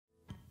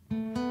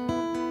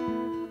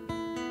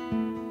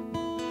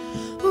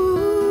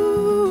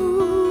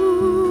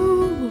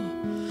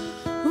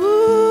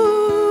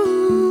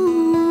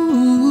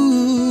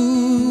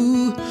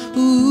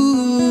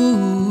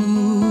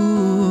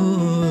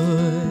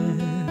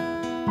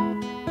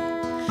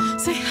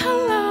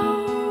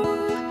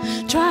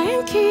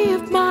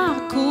keep my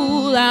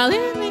cool, I'll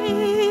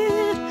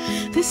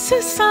admit this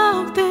is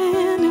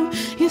something new.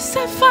 You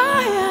set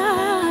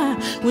fire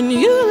when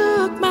you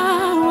look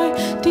my way,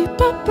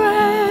 deeper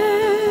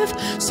breath,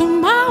 so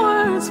my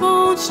words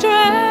won't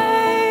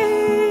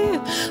stray.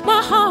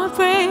 My heart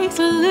breaks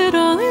a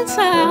little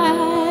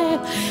inside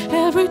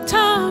every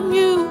time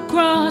you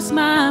cross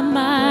my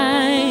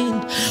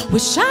mind.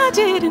 Wish I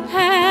didn't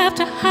have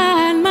to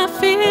hide my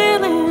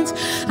feelings.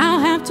 I'll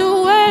have to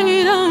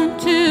wait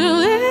until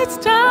it's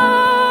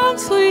time.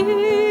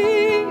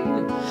 Sweet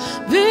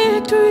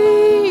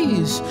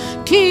victories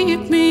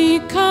keep me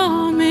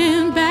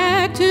coming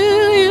back to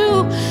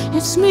you.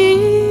 It's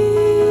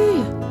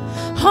me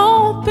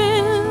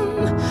hoping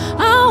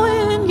I'll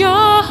win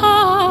your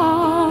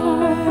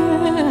heart.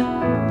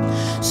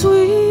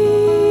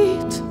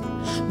 Sweet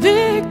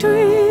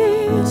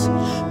victories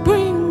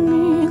bring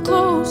me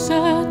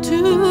closer to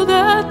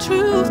the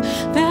truth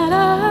that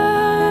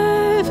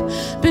I've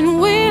been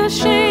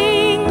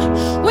wishing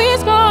we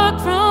spark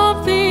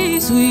from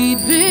these sweet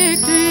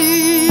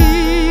victories.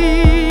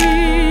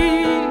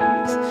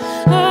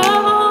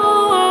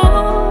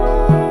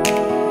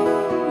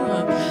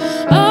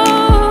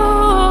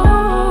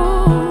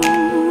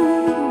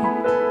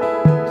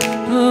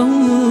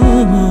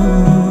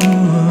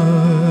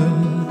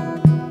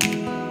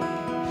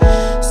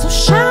 So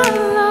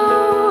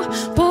shallow,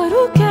 but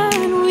who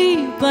can we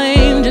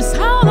blame? Just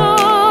how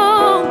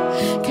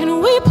long can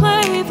we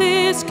play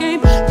this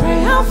game?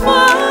 Pray I'll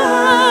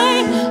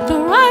find the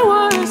right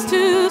words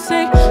to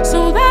say,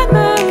 so that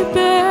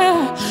maybe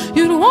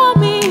you'd want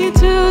me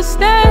to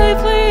stay.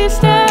 Please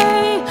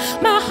stay.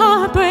 My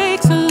heart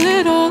breaks a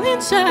little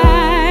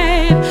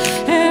inside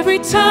every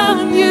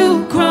time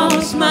you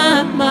cross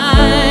my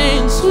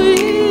mind.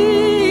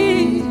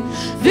 Sweet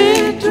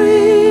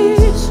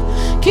victories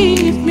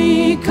keep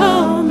me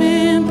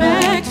coming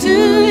back to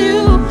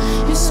you.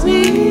 It's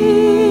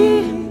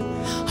me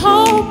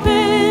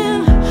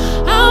hoping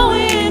I'll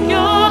win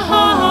your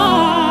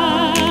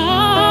heart.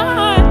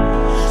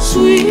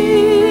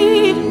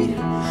 Sweet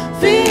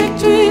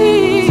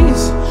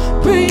victories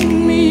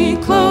bring me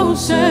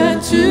closer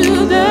to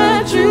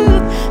the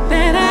truth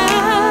that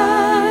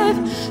I've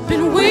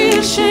been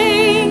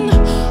wishing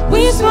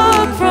we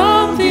spark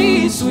from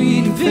these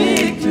sweet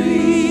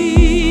victories.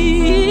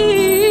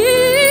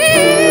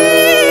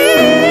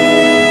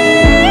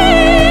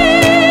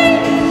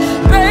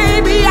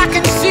 Baby, I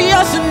can see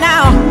us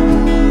now.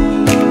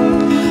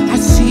 I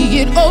see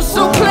it oh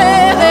so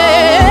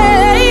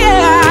clearly.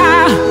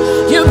 Yeah.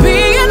 You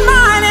being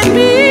mine and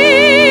me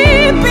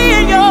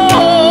being yours.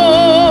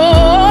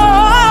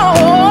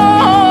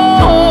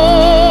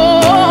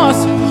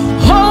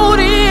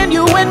 Holding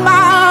you in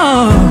my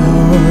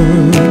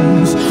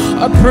arms,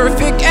 a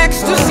perfect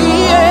ecstasy.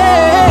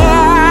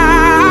 Yeah.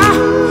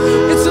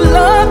 It's a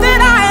love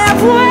that I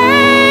have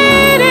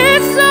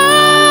waited so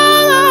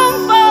long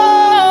for.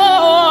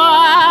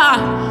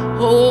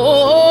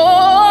 Oh,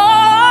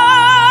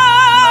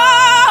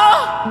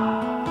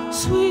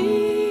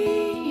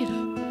 sweet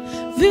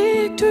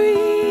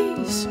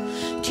victories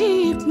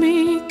keep me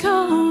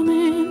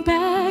coming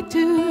back to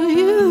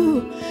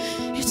you.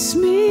 It's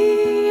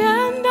me,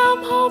 and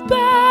I'm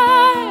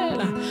hoping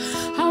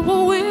I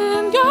will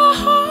win your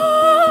heart.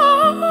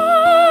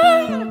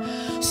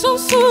 So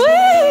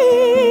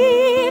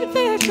sweet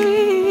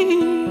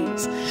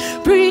victories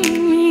bring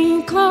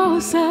me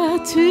closer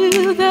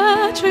to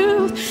the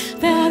truth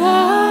that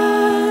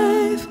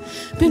I've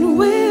been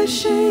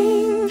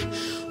wishing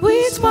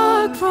we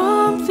spark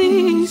from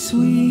these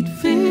sweet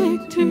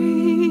victories.